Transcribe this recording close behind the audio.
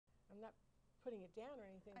putting it down or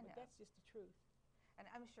anything, I but know. that's just the truth. And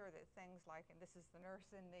I'm sure that things like, and this is the nurse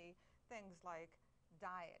in me, things like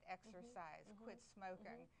diet, exercise, quit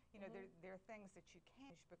smoking, you know, there are things that you can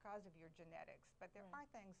change because of your genetics, but there are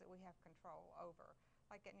things that we have control over,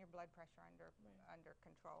 like getting your blood pressure under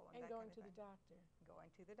control and that going kind of to thing. the doctor. Going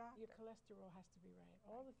to the doctor. Your cholesterol has to be right.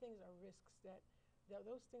 All the things are risks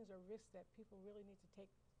those things are risks that people really need to take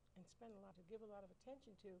and give a lot of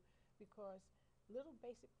attention to, because little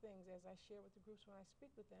basic things, as I share with the groups when I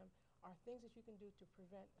speak with them, are things that you can do to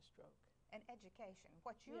prevent a stroke. And education.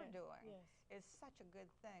 What you're doing is such a good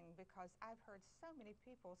thing, because I've heard so many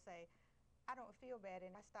people say, I don't feel bad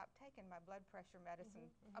and I stopped taking my blood pressure medicine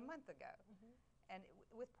a month ago. And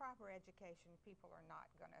with proper education, people are not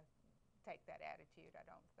going to take that attitude, I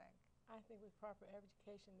don't think. I think with proper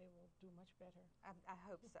education, they will do much better. I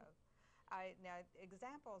hope so. Now,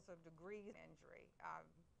 examples of degree injury.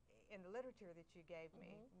 In the literature that you gave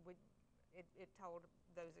me, it told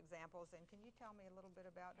those examples, and can you tell me a little bit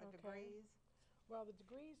about the degrees? Well, the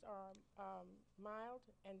degrees are mild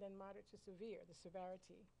and then moderate to severe, the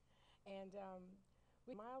severity. And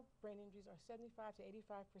mild brain injuries are 75 to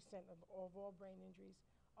 85% of all brain injuries.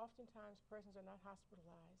 Oftentimes, persons are not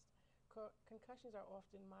hospitalized. Concussions are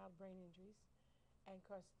often mild brain injuries, and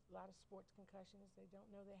because a lot of sports concussions, they don't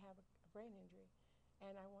know they have a brain injury.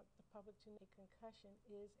 And I want the public to know a concussion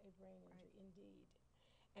is a brain injury, indeed.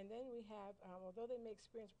 And then we have, although they may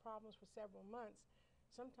experience problems for several months,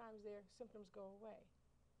 sometimes their symptoms go away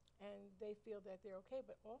and they feel that they're okay,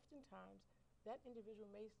 but oftentimes that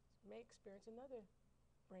individual may experience another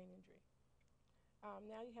brain injury.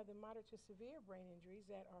 Now you have the moderate to severe brain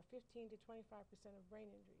injuries that are 15 to 25% of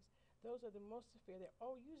brain injuries. Those are the most severe. They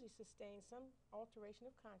all usually sustain some alteration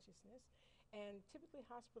of consciousness and typically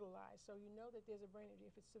hospitalized, so you know that there's a brain injury.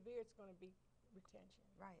 If it's severe, it's going to be retention.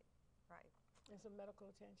 Right, right. And some medical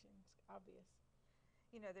attention, it's obvious.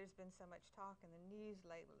 You know, there's been so much talk in the news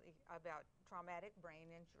lately about traumatic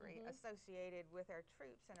brain injury associated with our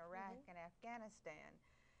troops in Iraq and Afghanistan.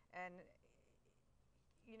 And,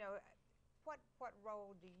 you know, what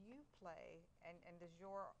role do you play and does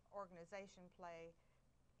your organization play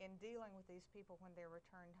in dealing with these people when they're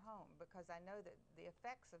returned home? Because I know that the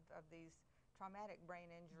effects of these traumatic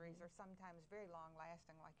brain injuries are sometimes very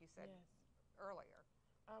long-lasting, like you said earlier.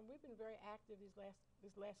 We've been very active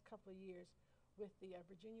this last couple of years with the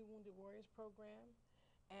Virginia Wounded Warriors program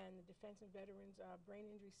and the Defense and Veterans Brain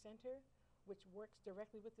Injury Center, which works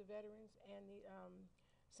directly with the veterans and the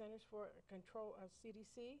Centers for Control of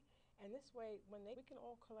CDC. And this way, we can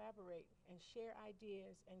all collaborate and share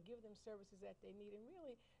ideas and give them services that they need, and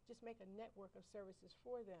really just make a network of services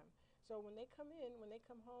for them. So when they come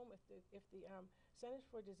home, if the Centers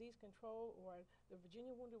for Disease Control or the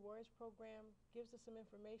Virginia Wounded Warriors program gives us some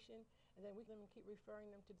information, and then we can keep referring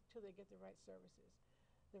them till they get the right services.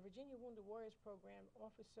 The Virginia Wounded Warriors program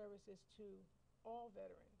offers services to all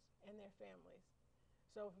veterans and their families.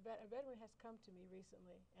 So if a veteran has come to me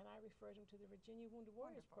recently, and I referred him to the Virginia Wounded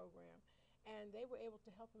Warriors program, and they were able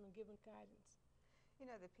to help him and give him guidance.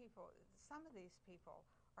 You know, some of these people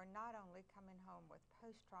are not only coming home with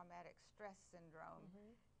post-traumatic stress syndrome,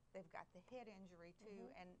 they've got the head injury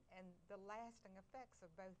too, and the lasting effects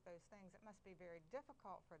of both those things. It must be very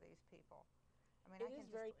difficult for these people. I mean,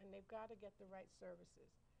 and they've got to get the right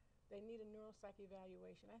services. They need a neuropsych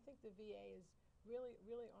evaluation. I think the VA is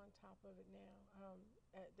really on top of it now.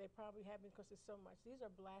 They probably have been, because there's so much. These are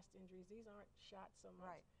blast injuries. These aren't shots so much.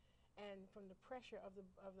 Right. And from the pressure of the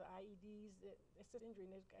IEDs, it's an injury.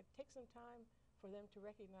 And it's got to take some time for them to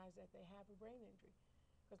recognize that they have a brain injury.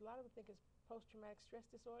 Because a lot of them think it's post-traumatic stress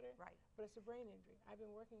disorder, but it's a brain injury. I've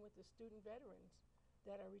been working with the student veterans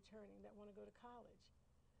that are returning that want to go to college.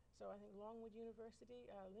 So I think Longwood University,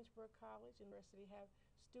 Lynchburg College, and University have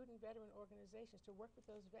student veteran organizations to work with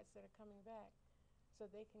those vets that are coming back so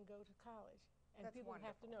they can go to college. And That's people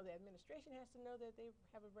wonderful. have to know, the administration has to know that they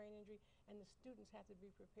have a brain injury, and the students have to be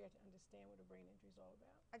prepared to understand what a brain injury is all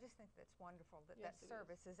about. I just think that's wonderful that that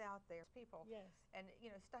service is out there. People, and you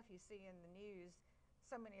know, stuff you see in the news,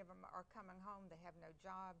 so many of them are coming home, they have no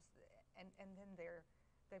jobs, and then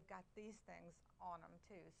they've got these things on them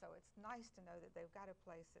too. So it's nice to know that they've got a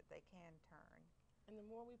place that they can turn. And the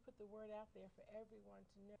more we put the word out there for everyone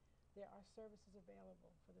to know, there are services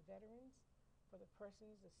available for the veterans, for the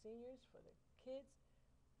persons, the seniors, for the kids.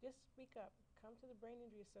 Just speak up. Come to the Brain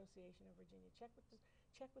Injury Association of Virginia. Check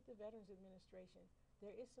with the Veterans Administration.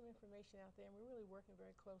 There is some information out there, and we're really working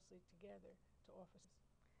very closely together to offer.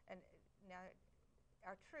 And now,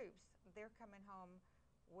 our troops, they're coming home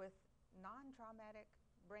with non-traumatic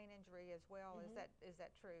brain injury as well. Is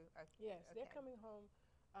that true? Yes, they're coming home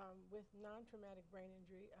with non-traumatic brain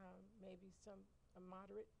injury, maybe some a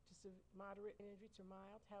moderate injury to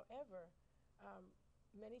mild. However, um,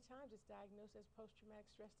 many times it's diagnosed as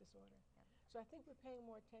post-traumatic stress disorder. Yeah. So I think we're paying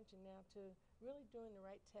more attention now to really doing the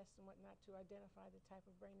right tests and whatnot to identify the type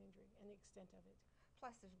of brain injury and the extent of it.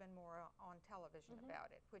 Plus, there's been more on television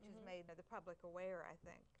about it, which has Mhm. made the public aware, I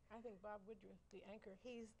think. I think Bob Woodruff, the anchor,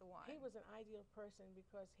 He's the one. he was an ideal person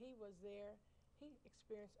because he was there. He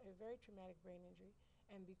experienced a very traumatic brain injury,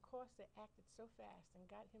 and because they acted so fast and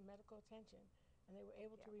got him medical attention, and they were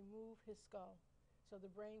able to remove his skull, so the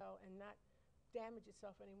brain and not damage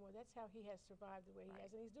itself anymore. That's how he has survived the way he Right.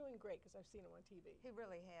 has, and he's doing great because I've seen him on TV. He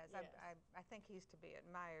really has. Yes. I think he's to be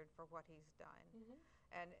admired for what he's done. Mhm.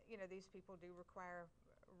 And these people do require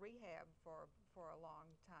rehab for a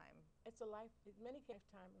long time. It's a many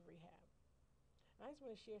lifetime of rehab. And I just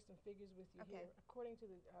want to share some figures with you Okay. here. According to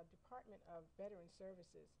the Department of Veteran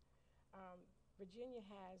Services, Virginia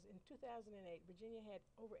has, in 2008, Virginia had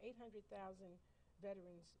over 800,000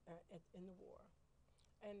 veterans in the war.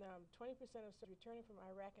 And 20% of returning from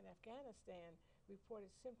Iraq and Afghanistan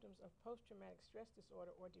reported symptoms of post-traumatic stress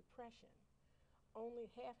disorder or depression. Only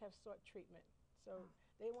half have sought treatment. So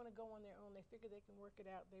they want to go on their own. They figure they can work it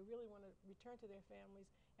out. They really want to return to their families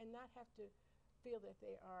and not have to feel that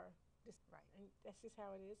they are Right. and that's just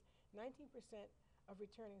how it is. 19% of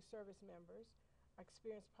returning service members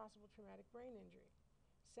experience possible traumatic brain injury.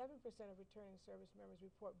 7% of returning service members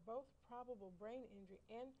report both probable brain injury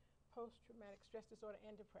and post-traumatic stress disorder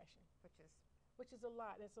and depression, which is a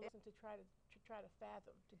lot. It's a lesson to try to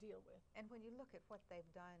fathom, to deal with. And when you look at what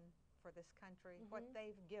they've done for this country, what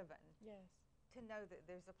they've given, Yes. to know that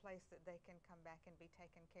there's a place that they can come back and be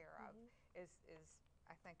taken care of is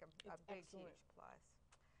I think a big, excellent. huge plus.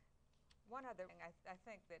 One other thing I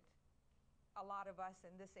think that a lot of us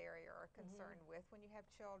in this area are concerned with, when you have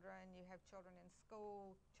children in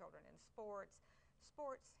school, children in sports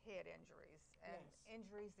head injuries and Yes.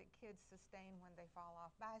 injuries that kids sustain when they fall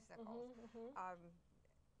off bicycles.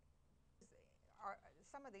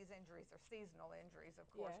 Some of these injuries are seasonal injuries, of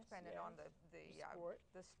course, Yes, depending on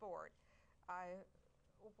the sport.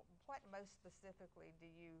 What most specifically do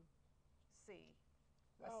you see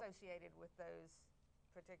associated with those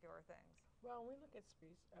particular things? Well, when we look at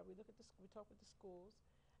we talk with the schools,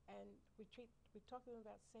 and we talk to them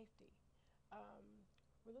about safety.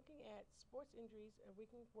 We're looking at sports injuries. We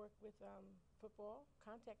can work with football,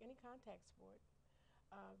 any contact sport,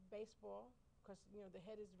 baseball, because the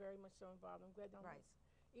head is very much so involved. I'm glad Right.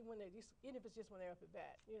 even if it's just when they're up at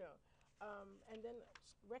bat, and then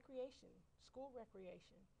recreation, school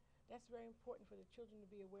recreation. That's very important for the children to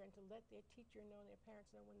be aware and to let their teacher know and their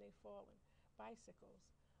parents know when they've fallen. Bicycles,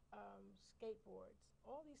 skateboards,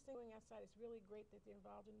 all these things going outside. It's really great that they're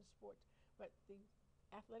involved in the sports. But the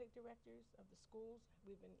athletic directors of the schools,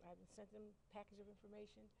 I've been sent them a package of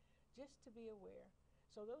information just to be aware.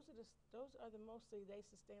 So those are the mostly they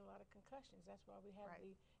sustain a lot of concussions. That's why we have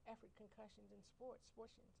the effort concussions in sports.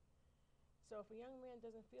 So if a young man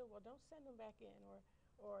doesn't feel well, don't send him back in.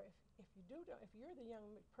 Or if you're the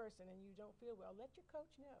young person and you don't feel well, let your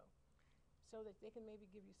coach know so that they can maybe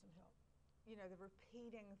give you some help. The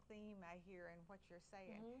repeating theme I hear in what you're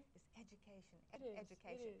saying is education,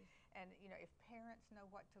 education. It is. And if parents know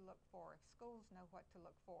what to look for, if schools know what to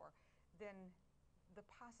look for, then the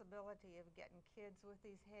possibility of getting kids with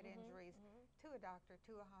these head injuries to a doctor,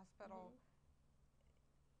 to a hospital,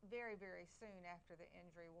 very, very soon after the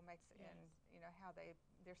injury will make how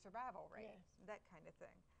their survival rate, that kind of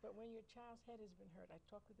thing. But when your child's head has been hurt, I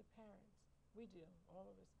talk with the parents. We do, all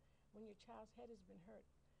of us. When your child's head has been hurt,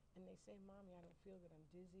 and they say, "Mommy, I don't feel good. I'm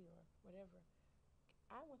dizzy," or whatever,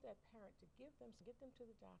 I want that parent to get them to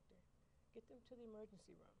the doctor, get them to the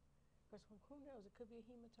emergency room, because who knows? It could be a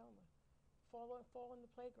hematoma. Fall in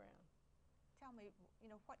the playground. Tell me,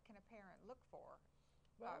 what can a parent look for?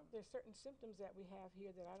 Well, there's certain symptoms that we have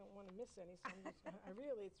here that I don't want to miss any. So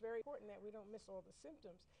it's very important that we don't miss all the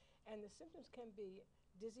symptoms. And the symptoms can be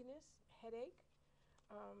dizziness, headache.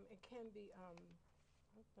 It can be,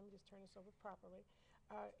 let me just turn this over properly.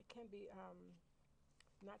 It can be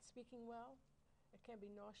not speaking well. It can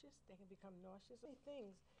be nauseous. They can become nauseous. Many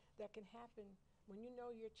things that can happen when you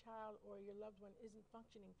know your child or your loved one isn't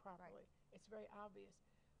functioning properly. Right. It's very obvious.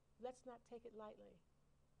 Let's not take it lightly.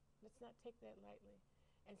 Let's not take that lightly.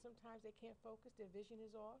 And sometimes they can't focus. Their vision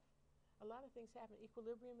is off. A lot of things happen.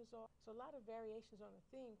 Equilibrium is off. So a lot of variations on a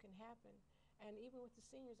theme can happen. And even with the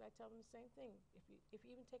seniors, I tell them the same thing. If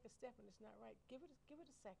you even take a step and it's not right, give it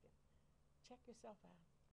a second. Check yourself out.